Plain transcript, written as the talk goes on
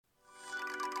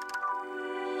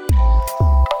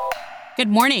Good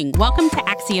morning. Welcome to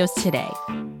Axios Today.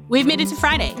 We've made it to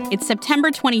Friday. It's September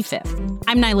 25th.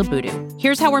 I'm Nyla Boodoo.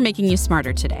 Here's how we're making you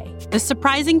smarter today. The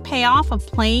surprising payoff of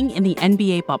playing in the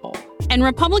NBA bubble. And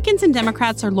Republicans and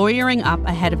Democrats are lawyering up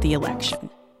ahead of the election.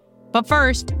 But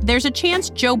first, there's a chance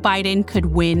Joe Biden could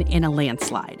win in a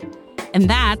landslide. And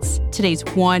that's today's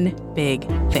one big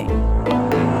thing.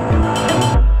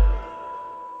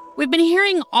 We've been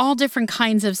hearing all different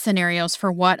kinds of scenarios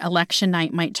for what election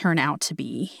night might turn out to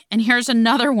be. And here's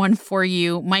another one for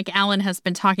you Mike Allen has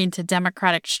been talking to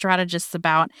Democratic strategists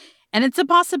about, and it's a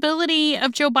possibility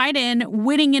of Joe Biden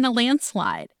winning in a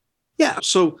landslide. Yeah,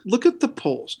 so look at the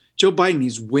polls. Joe Biden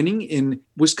is winning in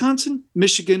Wisconsin,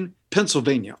 Michigan,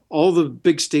 Pennsylvania, all the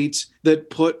big states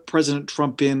that put President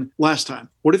Trump in last time.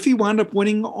 What if he wound up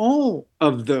winning all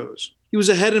of those? He was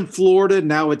ahead in Florida.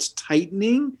 Now it's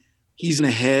tightening. He's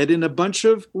ahead in a bunch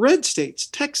of red states,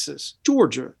 Texas,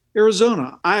 Georgia,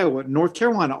 Arizona, Iowa, North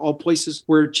Carolina, all places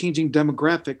where changing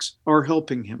demographics are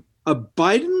helping him. A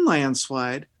Biden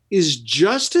landslide is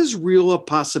just as real a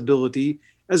possibility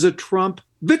as a Trump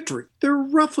victory. They're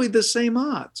roughly the same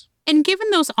odds. And given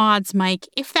those odds, Mike,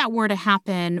 if that were to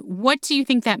happen, what do you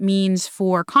think that means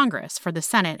for Congress, for the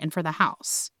Senate, and for the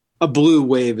House? A blue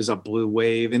wave is a blue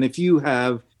wave. And if you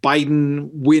have Biden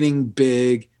winning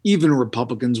big, even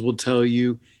Republicans will tell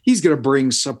you he's going to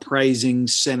bring surprising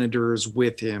senators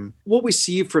with him. What we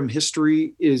see from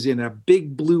history is in a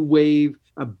big blue wave,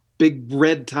 a big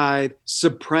red tide,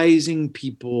 surprising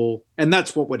people. And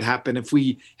that's what would happen if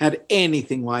we had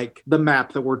anything like the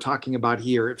map that we're talking about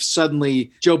here. If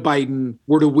suddenly Joe Biden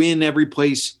were to win every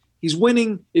place he's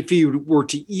winning, if he were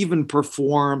to even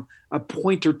perform a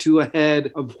point or two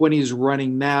ahead of when he's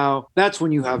running now, that's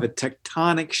when you have a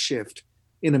tectonic shift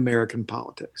in American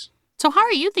politics. So how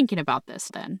are you thinking about this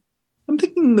then? I'm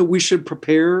thinking that we should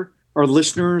prepare our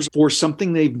listeners for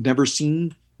something they've never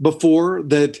seen before,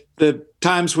 that the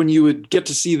times when you would get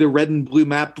to see the red and blue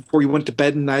map before you went to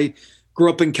bed. And I grew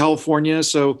up in California,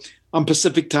 so on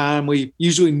Pacific time, we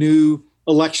usually knew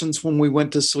elections when we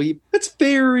went to sleep. It's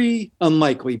very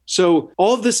unlikely. So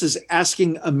all of this is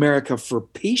asking America for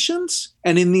patience.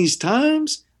 And in these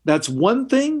times, that's one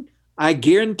thing I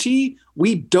guarantee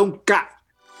we don't got.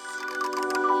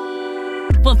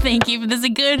 Well, thank you. This is a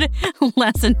good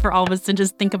lesson for all of us to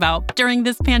just think about during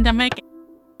this pandemic.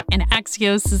 And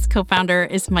Axios' co-founder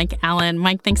is Mike Allen.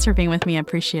 Mike, thanks for being with me. I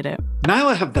appreciate it.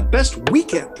 Nyla, have the best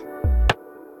weekend.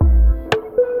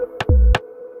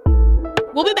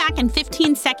 We'll be back in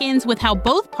 15 seconds with how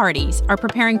both parties are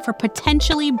preparing for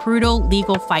potentially brutal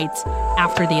legal fights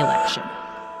after the election.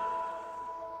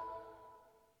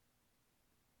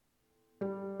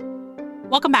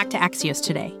 Welcome back to Axios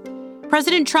Today.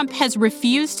 President Trump has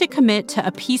refused to commit to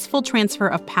a peaceful transfer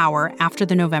of power after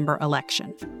the November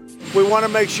election. We want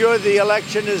to make sure the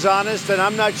election is honest, and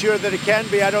I'm not sure that it can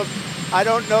be. I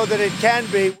don't know that it can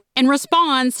be. In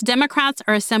response, Democrats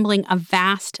are assembling a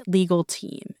vast legal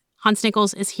team. Hans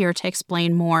Nichols is here to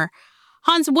explain more.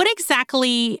 Hans, what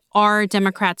exactly are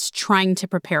Democrats trying to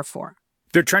prepare for?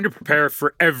 They're trying to prepare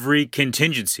for every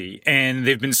contingency, and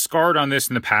they've been scarred on this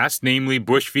in the past, namely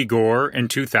Bush v. Gore in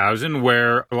 2000,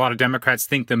 where a lot of Democrats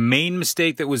think the main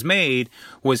mistake that was made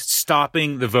was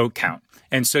stopping the vote count.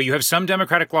 And so you have some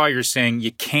Democratic lawyers saying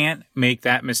you can't make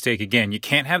that mistake again. You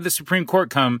can't have the Supreme Court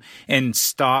come and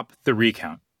stop the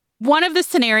recount. One of the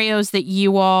scenarios that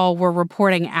you all were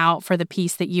reporting out for the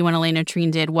piece that you and Elena Treen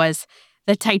did was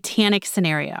the Titanic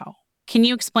scenario. Can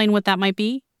you explain what that might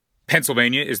be?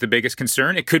 Pennsylvania is the biggest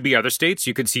concern. It could be other states.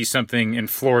 You could see something in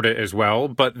Florida as well.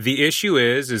 But the issue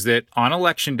is that on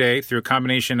Election Day, through a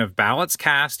combination of ballots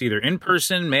cast, either in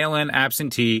person, mail-in,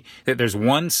 absentee, that there's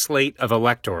one slate of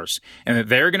electors, and that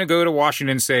they're going to go to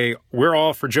Washington and say, we're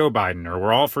all for Joe Biden or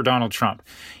we're all for Donald Trump.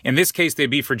 In this case, they'd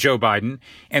be for Joe Biden,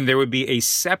 and there would be a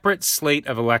separate slate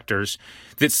of electors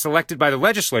that's selected by the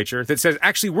legislature that says,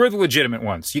 actually, we're the legitimate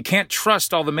ones. You can't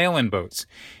trust all the mail-in votes.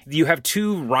 You have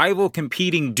two rival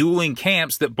competing dueling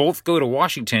camps that both go to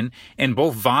Washington and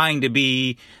both vying to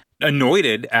be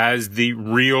anointed as the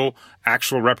real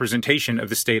actual representation of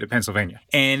the state of Pennsylvania.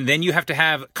 And then you have to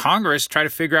have Congress try to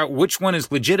figure out which one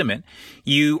is legitimate.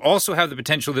 You also have the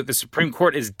potential that the Supreme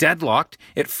Court is deadlocked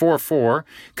at 4-4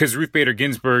 because Ruth Bader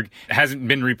Ginsburg hasn't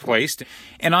been replaced.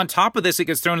 And on top of this, it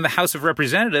gets thrown in the House of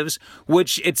Representatives,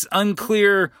 which it's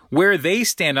unclear where they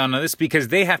stand on this because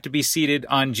they have to be seated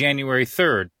on January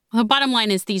 3rd. The bottom line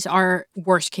is these are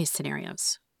worst case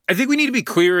scenarios. I think we need to be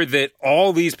clear that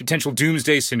all these potential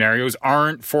doomsday scenarios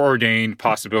aren't foreordained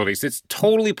possibilities. It's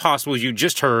totally possible, as you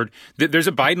just heard, that there's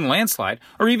a Biden landslide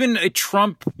or even a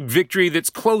Trump victory that's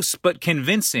close but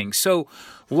convincing. So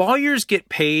lawyers get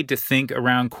paid to think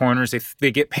around corners.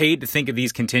 They get paid to think of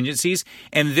these contingencies.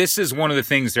 And this is one of the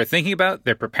things they're thinking about.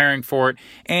 They're preparing for it,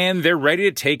 and they're ready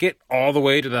to take it all the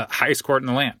way to the highest court in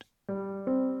the land.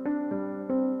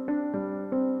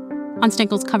 Hans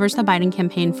Nichols covers the Biden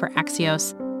campaign for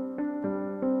Axios.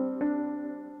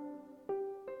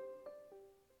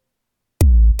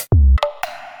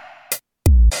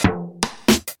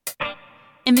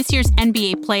 In this year's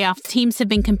NBA playoffs, teams have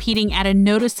been competing at a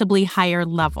noticeably higher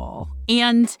level.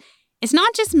 And it's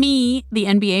not just me, the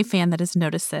NBA fan, that has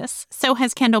noticed this. So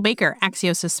has Kendall Baker,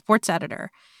 Axios' sports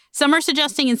editor. Some are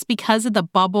suggesting it's because of the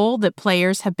bubble that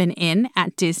players have been in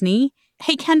at Disney.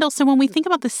 Hey, Kendall, so when we think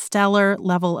about the stellar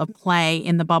level of play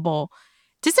in the bubble,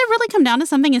 does it really come down to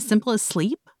something as simple as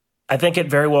sleep? I think it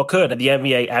very well could. The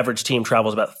NBA average team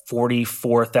travels about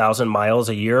 44,000 miles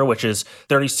a year, which is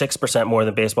 36% more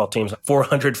than baseball teams,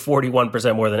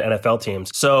 441% more than NFL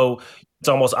teams. So it's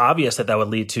almost obvious that would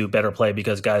lead to better play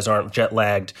because guys aren't jet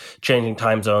lagged, changing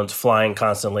time zones, flying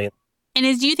constantly.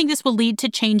 And do you think this will lead to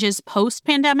changes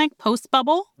post-pandemic,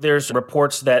 post-bubble? There's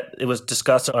reports that it was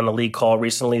discussed on a league call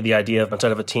recently, the idea of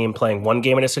instead of a team playing one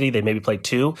game in a city, they maybe play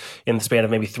two in the span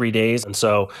of maybe 3 days. And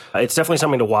so it's definitely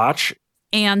something to watch.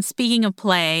 And speaking of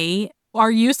play,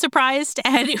 are you surprised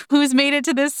at who's made it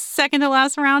to this second to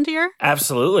last round here?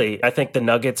 Absolutely. I think the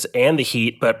Nuggets and the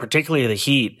Heat, but particularly the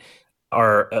Heat,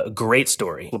 are a great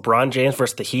story. LeBron James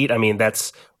versus the Heat, I mean,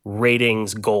 that's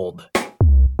ratings gold.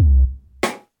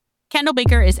 Kendall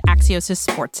Baker is Axios'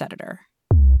 sports editor.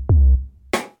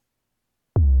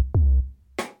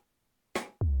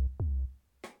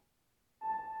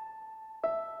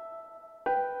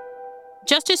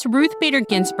 Justice Ruth Bader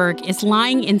Ginsburg is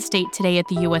lying in state today at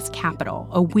the U.S. Capitol,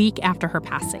 a week after her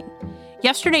passing.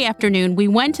 Yesterday afternoon, we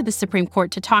went to the Supreme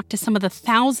Court to talk to some of the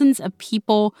thousands of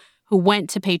people who went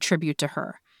to pay tribute to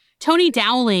her. Tony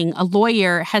Dowling, a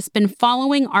lawyer, has been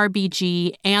following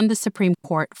RBG and the Supreme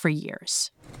Court for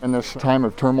years. In this time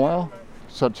of turmoil,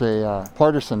 such a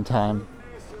partisan time,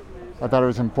 I thought it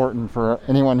was important for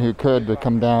anyone who could to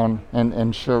come down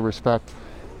and show respect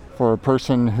for a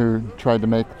person who tried to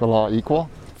make the law equal.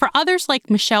 For others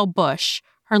like Michelle Bush,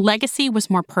 her legacy was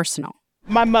more personal.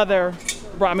 My mother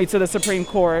brought me to the Supreme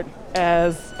Court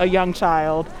as a young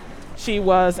child. She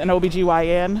was an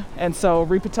OBGYN, and so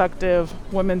reproductive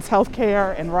women's health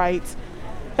care and rights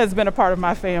has been a part of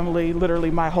my family literally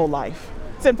my whole life.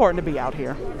 It's important to be out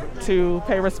here, to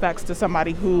pay respects to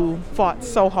somebody who fought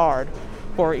so hard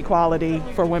for equality,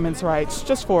 for women's rights,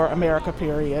 just for America,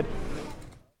 period.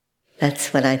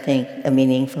 That's what I think a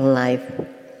meaningful life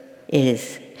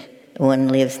is. One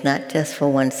lives not just for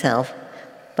oneself,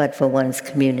 but for one's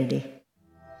community.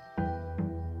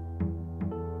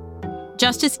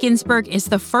 Justice Ginsburg is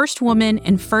the first woman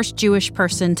and first Jewish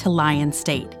person to lie in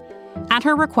state. At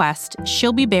her request,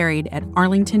 she'll be buried at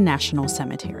Arlington National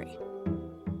Cemetery.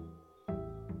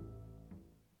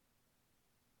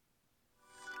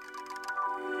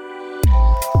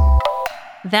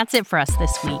 That's it for us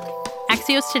this week.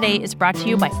 Axios Today is brought to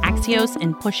you by Axios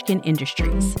and Pushkin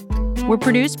Industries. We're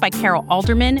produced by Carol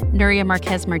Alderman, Nuria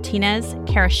Marquez Martinez,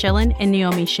 Kara Schillen, and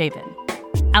Naomi Shavin.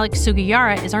 Alex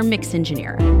Sugiyara is our mix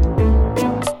engineer.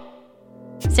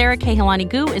 Sarah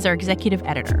Kehalani-Gu is our executive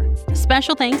editor.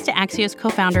 Special thanks to Axios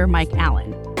co-founder Mike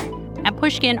Allen. At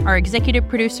Pushkin, our executive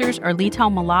producers are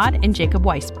Lital Malad and Jacob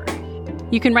Weisberg.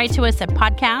 You can write to us at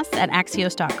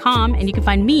podcasts@axios.com, and you can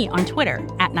find me on Twitter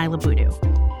 @Naila Boodoo.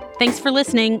 Thanks for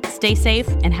listening, stay safe,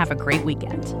 and have a great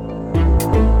weekend.